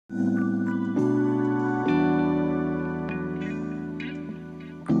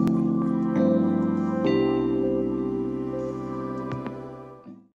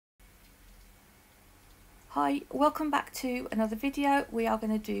Hi, welcome back to another video. We are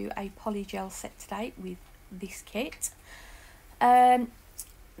going to do a poly gel set today with this kit.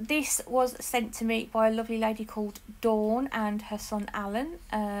 This was sent to me by a lovely lady called Dawn and her son Alan.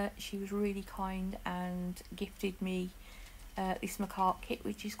 She was really kind and gifted me this Makartt kit,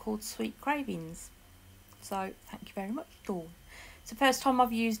 which is called Sweet Cravings. So thank you very much, Dawn. It's the first time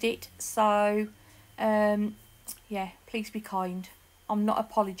I've used it, so yeah, please be kind. I'm not a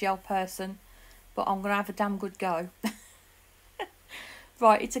poly gel person, but I'm going to have a damn good go.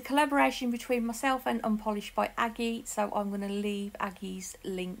 Right, it's a collaboration between myself and Unpolished by Aggie, so I'm going to leave Aggie's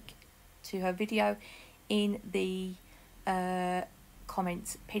link to her video in the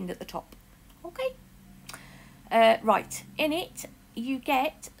comments pinned at the top. Okay. Right, in it you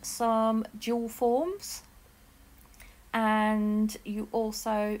get some jewel forms, and you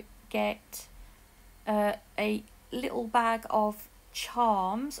also get a little bag of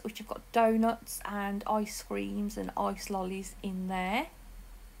charms, which have got donuts and ice creams and ice lollies in there.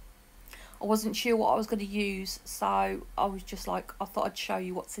 I wasn't sure what I was going to use, so I was just like, I thought I'd show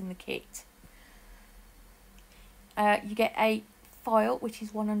you what's in the kit. You get a file, which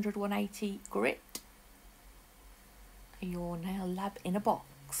is 100-180 grit. Your nail lab in a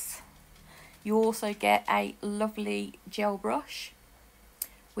box. You also get a lovely gel brush,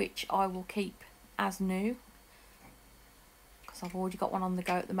 which I will keep as new, because I've already got one on the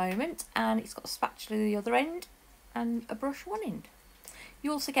go at the moment, and it's got a spatula at the other end and a brush one end.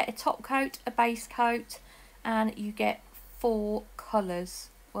 You also get a top coat, a base coat, and you get 4 colours.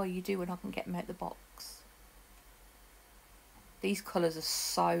 Well, you do when I can get them out the box. These colours are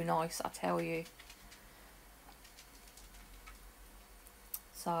so nice, I tell you.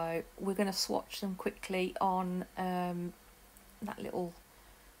 So we're going to swatch them quickly on that little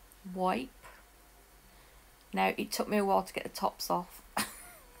wipe. Now, it took me a while to get the tops off.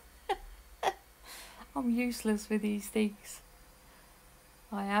 I'm useless with these things.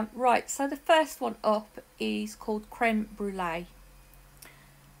 I am. Right, so the first one up is called Creme Brulee.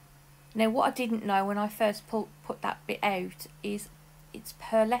 Now, what I didn't know when I first put that bit out is it's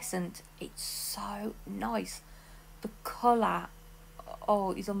pearlescent. It's so nice. The colour,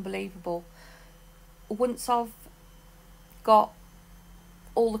 oh, is unbelievable. Once I've got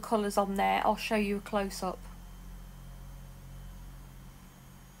all the colours on there, I'll show you a close-up.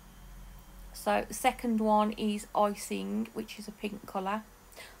 So the second one is Icing, which is a pink colour.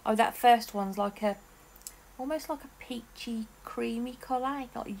 Oh, that first one's like a, almost like a peachy, creamy colour,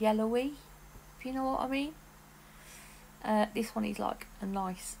 not yellowy, if you know what I mean. This one is like a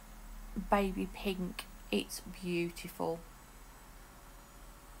nice baby pink. It's beautiful.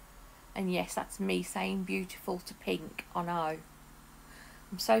 And yes, that's me saying beautiful to pink, I know.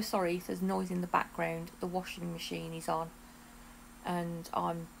 I'm so sorry if there's noise in the background. The washing machine is on, and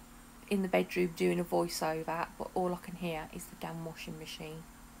I'm in the bedroom doing a voiceover, but all I can hear is the damn washing machine.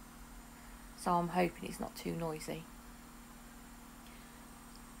 So I'm hoping it's not too noisy.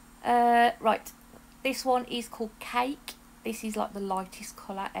 Right, this one is called Cake. This is like the lightest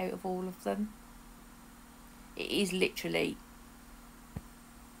colour out of all of them. It is literally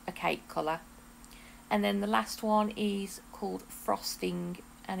a cake colour. And then the last one is called Frosting,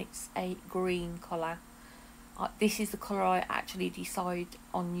 and it's a green colour. This is the colour I actually decide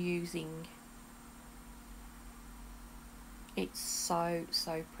on using. It's so,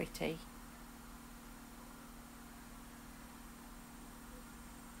 so pretty.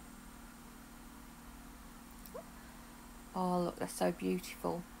 Oh, look, they're so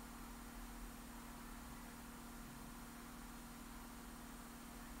beautiful.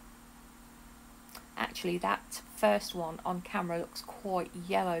 Actually, that first one on camera looks quite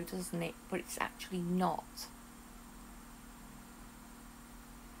yellow, doesn't it? But it's actually not.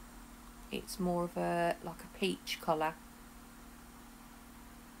 It's more of a, like a peach colour.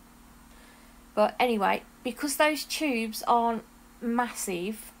 But anyway, because those tubes aren't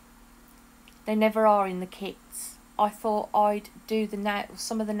massive, they never are in the kits, I thought I'd do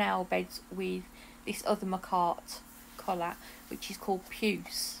some of the nail beds with this other Makartt colour, which is called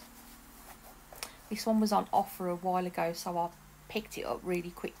Puce. This one was on offer a while ago, so I picked it up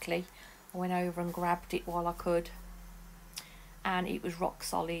really quickly. I went over and grabbed it while I could, and it was rock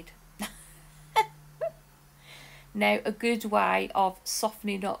solid. Now, a good way of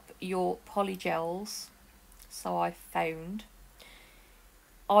softening up your polygels, so I've found,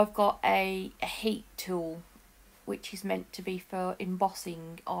 I've got a heat tool, which is meant to be for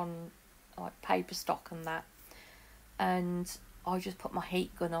embossing on like paper stock and that, and I just put my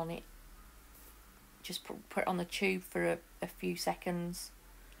heat gun on it. Just put it on the tube for a few seconds,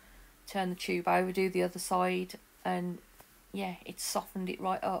 turn the tube over, do the other side, and yeah, it's softened it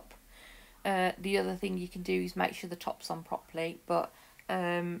right up. The other thing you can do is make sure the top's on properly, but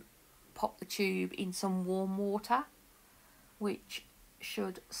pop the tube in some warm water, which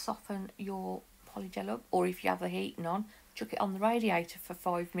should soften your polygel up. Or if you have the heating on, chuck it on the radiator for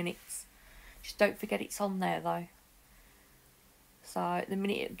 5 minutes. Just don't forget it's on there though. So the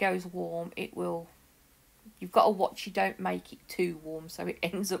minute it goes warm, it will, you've got to watch you don't make it too warm so it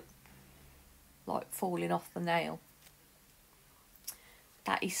ends up like falling off the nail.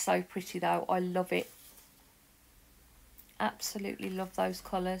 That is so pretty though, I love it. Absolutely love those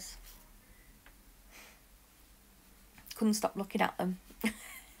colours. Couldn't stop looking at them.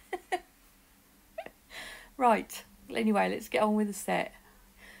 Right, anyway, let's get on with the set.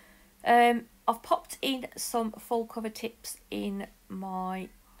 I've popped in some full cover tips in my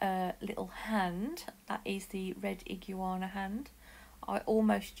little hand. That is the red iguana hand. I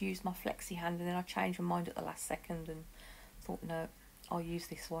almost used my flexi hand and then I changed my mind at the last second and thought no, I'll use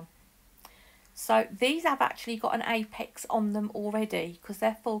this one. So these have actually got an apex on them already because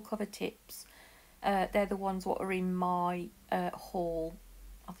they're full cover tips. They're the ones what are in my haul.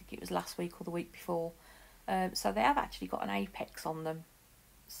 I think it was last week or the week before. So they have actually got an apex on them.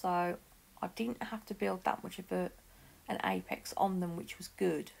 So I didn't have to build that much of an apex on them, which was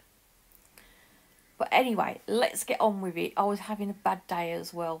good. But anyway, let's get on with it. I was having a bad day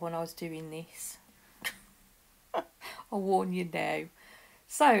as well when I was doing this. I'll warn you now.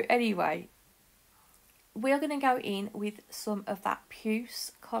 So anyway, we are going to go in with some of that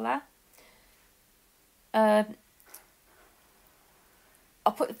puce colour. I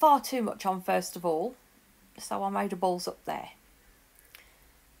put far too much on first of all, so I made a balls up there.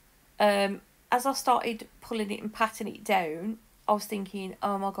 As I started pulling it and patting it down, I was thinking,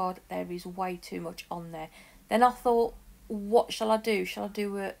 oh my god, there is way too much on there. Then I thought, what shall I do? Shall I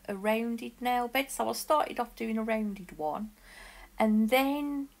do a rounded nail bed? So I started off doing a rounded one, and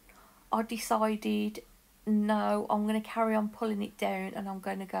then I decided, no, I'm going to carry on pulling it down and I'm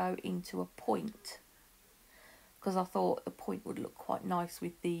going to go into a point, because I thought the point would look quite nice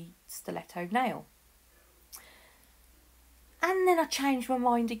with the stiletto nail. And then I changed my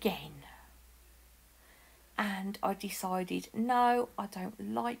mind again. And I decided, no, I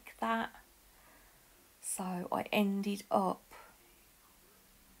don't like that. So I ended up,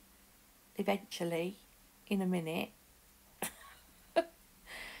 eventually, in a minute,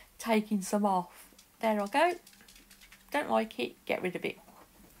 taking some off. There I go. Don't like it, get rid of it.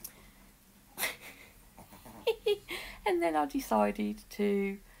 And then I decided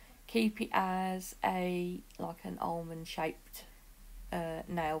to keep it as like an almond shaped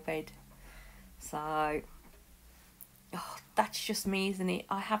nail bed. So that's just me, isn't it?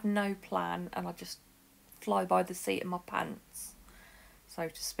 I have no plan and I just fly by the seat of my pants, so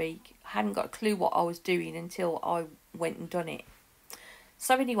to speak. I hadn't got a clue what I was doing until I went and done it.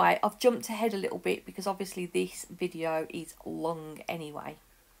 So anyway, I've jumped ahead a little bit because obviously this video is long anyway.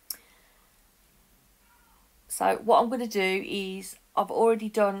 So what I'm going to do is, I've already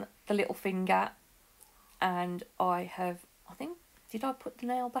done the little finger, and I think, did I put the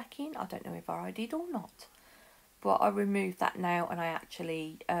nail back in? I don't know if I did or not. But I removed that nail and I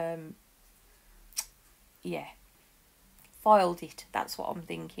actually, yeah, filed it. That's what I'm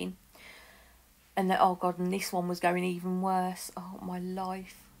thinking. And then, oh god, and this one was going even worse. Oh, my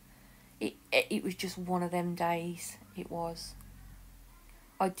life. It was just one of them days. It was.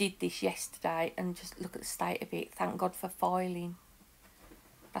 I did this yesterday and just look at the state of it. Thank God for filing.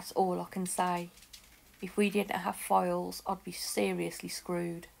 That's all I can say. If we didn't have files, I'd be seriously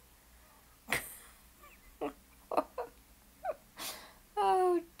screwed.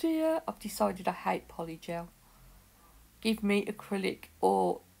 Oh dear. I've decided I hate polygel. Give me acrylic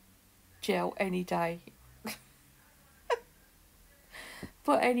or gel any day.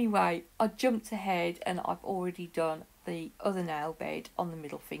 But anyway, I jumped ahead and I've already done the other nail bed on the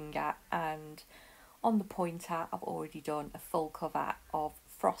middle finger, and on the pointer I've already done a full cover of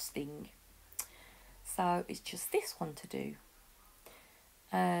frosting. So it's just this one to do.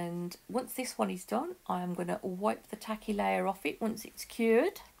 And once this one is done, I am going to wipe the tacky layer off it once it's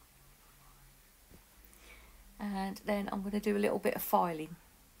cured. And then I'm going to do a little bit of filing.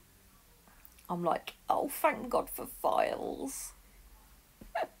 I'm like, oh, thank God for files.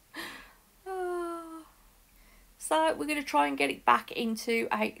 So we're going to try and get it back into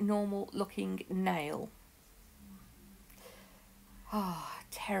a normal looking nail. Oh,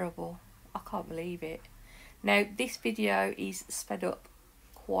 terrible. I can't believe it. Now, this video is sped up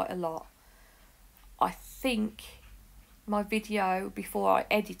quite a lot. I think my video before I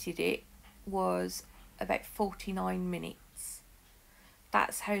edited it was about 49 minutes.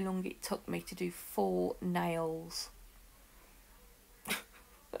 That's how long it took me to do 4 nails.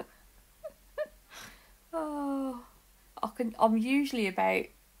 Oh, I'm usually about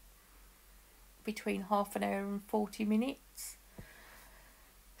between half an hour and 40 minutes.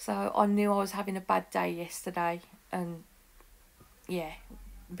 So I knew I was having a bad day yesterday, and yeah,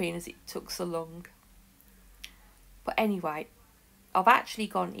 being as it took so long. But anyway, I've actually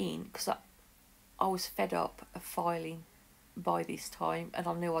gone in because I was fed up of filing by this time, and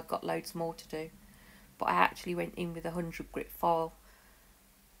I knew I'd got loads more to do. But I actually went in with a 100 grit file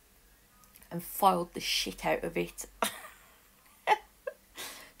and filed the shit out of it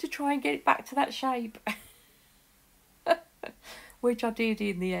to try and get it back to that shape. Which I did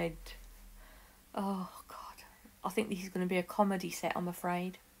in the end. Oh God, I think this is going to be a comedy set, I'm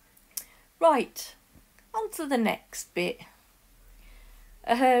afraid. Right, on to the next bit.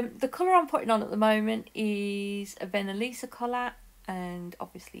 The colour I'm putting on at the moment is a Venalisa colour, and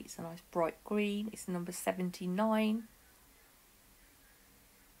obviously it's a nice bright green. It's number 79.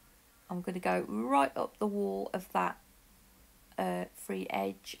 I'm going to go right up the wall of that free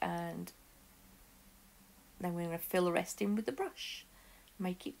edge, and then we're going to fill the rest in with the brush.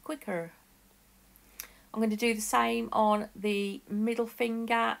 Make it quicker. I'm going to do the same on the middle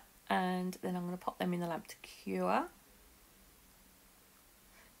finger, and then I'm going to pop them in the lamp to cure.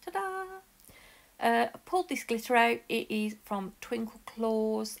 Ta-da! I pulled this glitter out. It is from Twinkle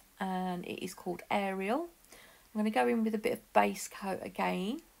Claws, and it is called Ariel. I'm going to go in with a bit of base coat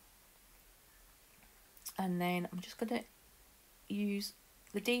again, and then I'm just going to use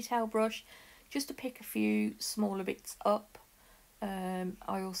the detail brush just to pick a few smaller bits up.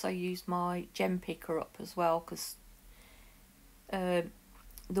 I also used my gem picker up as well, because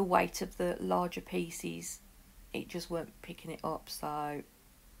the weight of the larger pieces, it just weren't picking it up, so I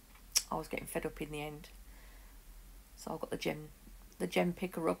was getting fed up in the end. So I got the gem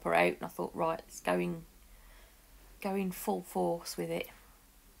picker upper out, and I thought, right, let's go in full force with it.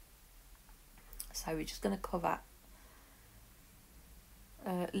 So we're just going to cover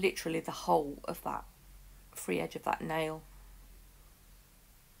literally the whole of that free edge of that nail.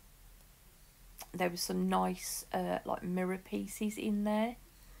 There was some nice like mirror pieces in there,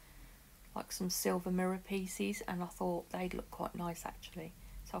 like some silver mirror pieces, and I thought they'd look quite nice actually,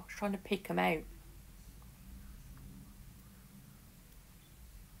 so I was trying to pick them out.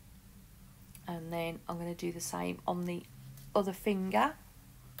 And then I'm going to do the same on the other finger.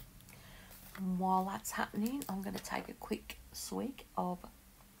 And while that's happening, I'm going to take a quick swig of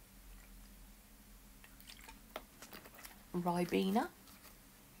Ribena,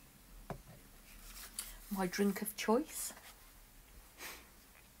 my drink of choice.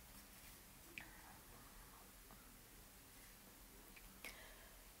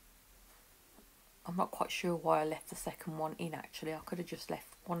 I'm not quite sure why I left the second one in actually. I could have just left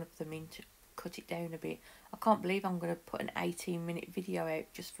one of them in to cut it down a bit. I can't believe I'm going to put an 18-minute video out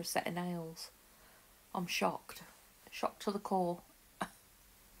just for a set of nails. I'm shocked. Shocked to the core.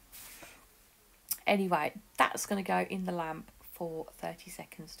 Anyway, that's going to go in the lamp for 30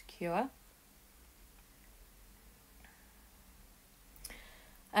 seconds to cure.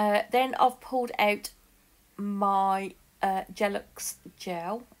 Then I've pulled out my Gelux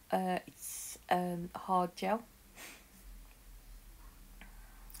gel. It's hard gel.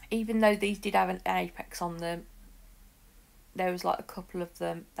 Even though these did have an apex on them, there was like a couple of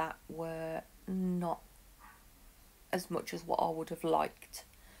them that were not as much as what I would have liked.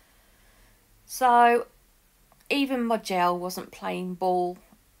 So even my gel wasn't playing ball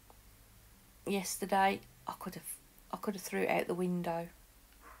yesterday. I could have threw it out the window.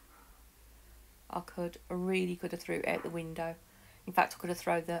 I really could have threw it out the window. In fact, I could have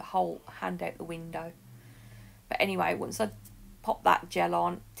thrown the whole hand out the window. But anyway, once I popped that gel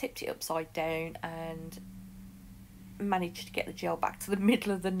on, tipped it upside down, and managed to get the gel back to the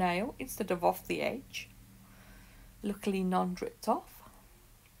middle of the nail instead of off the edge. Luckily non-dripped off.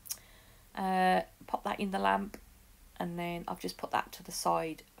 Pop that in the lamp, and then I've just put that to the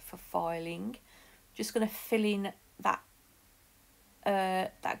side for filing. Just going to fill in that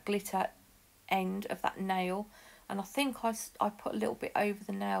that glitter end of that nail, and I think I put a little bit over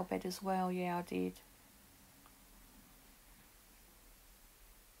the nail bed as well. Yeah, I did.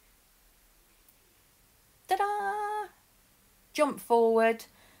 Ta-da! Jump forward,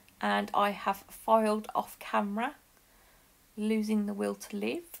 and I have filed off camera, losing the will to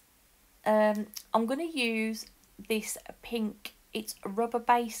live. I'm going to use this pink, it's a rubber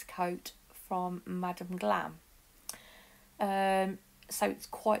base coat from Madame Glam. So it's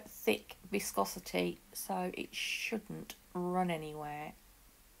quite thick viscosity, so it shouldn't run anywhere,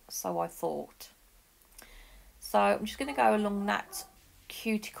 so I thought. So I'm just going to go along that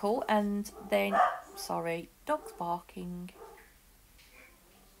cuticle, and then, sorry, dog's barking.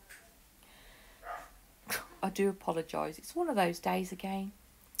 I do apologise. It's one of those days again.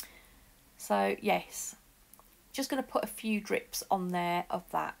 So yes, just going to put a few drips on there of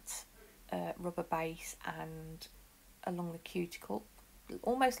that rubber base and along the cuticle,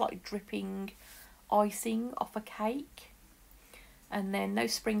 almost like dripping icing off a cake. And then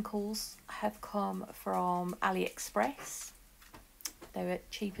those sprinkles have come from AliExpress. They were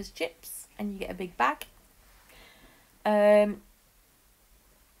cheap as chips, and you get a big bag.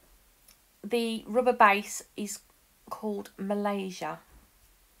 The rubber base is called Malaysia,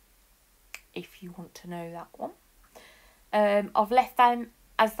 if you want to know that one. I've left them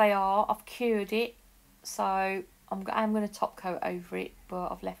as they are. I've cured it, so I'm going to top coat over it,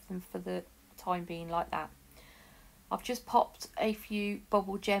 but I've left them for the time being like that. I've just popped a few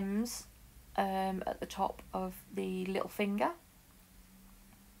bubble gems at the top of the little finger,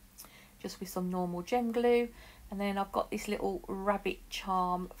 just with some normal gem glue. And then I've got this little rabbit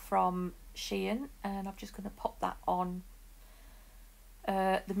charm from Shein, and I'm just going to pop that on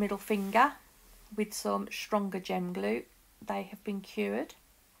the middle finger with some stronger gem glue. They have been cured.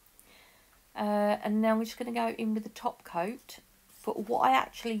 And now I'm just going to go in with the top coat. But what I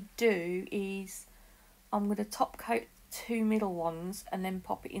actually do is I'm going to top coat 2 middle ones and then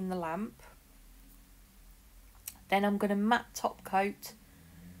pop it in the lamp. Then I'm going to matte top coat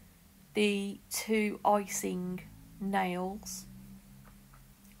the 2 icing nails,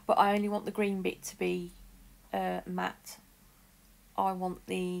 but I only want the green bit to be matte. I want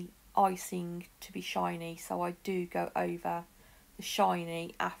the icing to be shiny, so I do go over the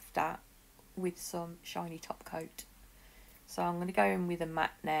shiny after with some shiny top coat. So I'm going to go in with a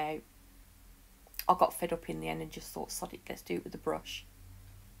matte now. I got fed up in the end and just thought, sod it, let's do it with a brush.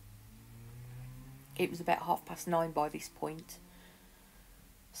 It was about 9:30 by this point.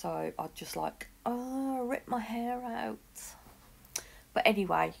 So I'd just like, oh, rip my hair out. But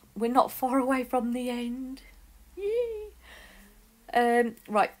anyway, we're not far away from the end. Yay!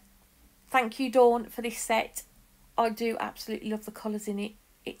 Right. Thank you, Dawn, for this set. I do absolutely love the colours in it.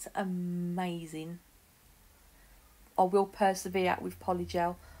 It's amazing. I will persevere with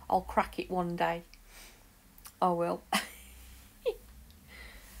polygel. I'll crack it one day. I will.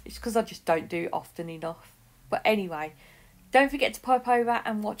 It's because I just don't do it often enough. But anyway, don't forget to pop over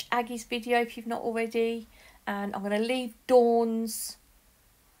and watch Aggie's video if you've not already. And I'm going to leave Dawn's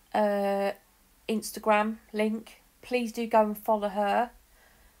Instagram link. Please do go and follow her.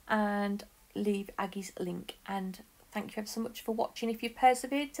 And leave Aggie's link. And thank you ever so much for watching. If you've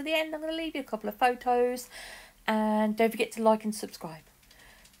persevered to the end, I'm going to leave you a couple of photos. And don't forget to like and subscribe.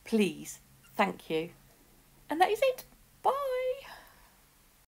 Please. Thank you. And that is it. Bye.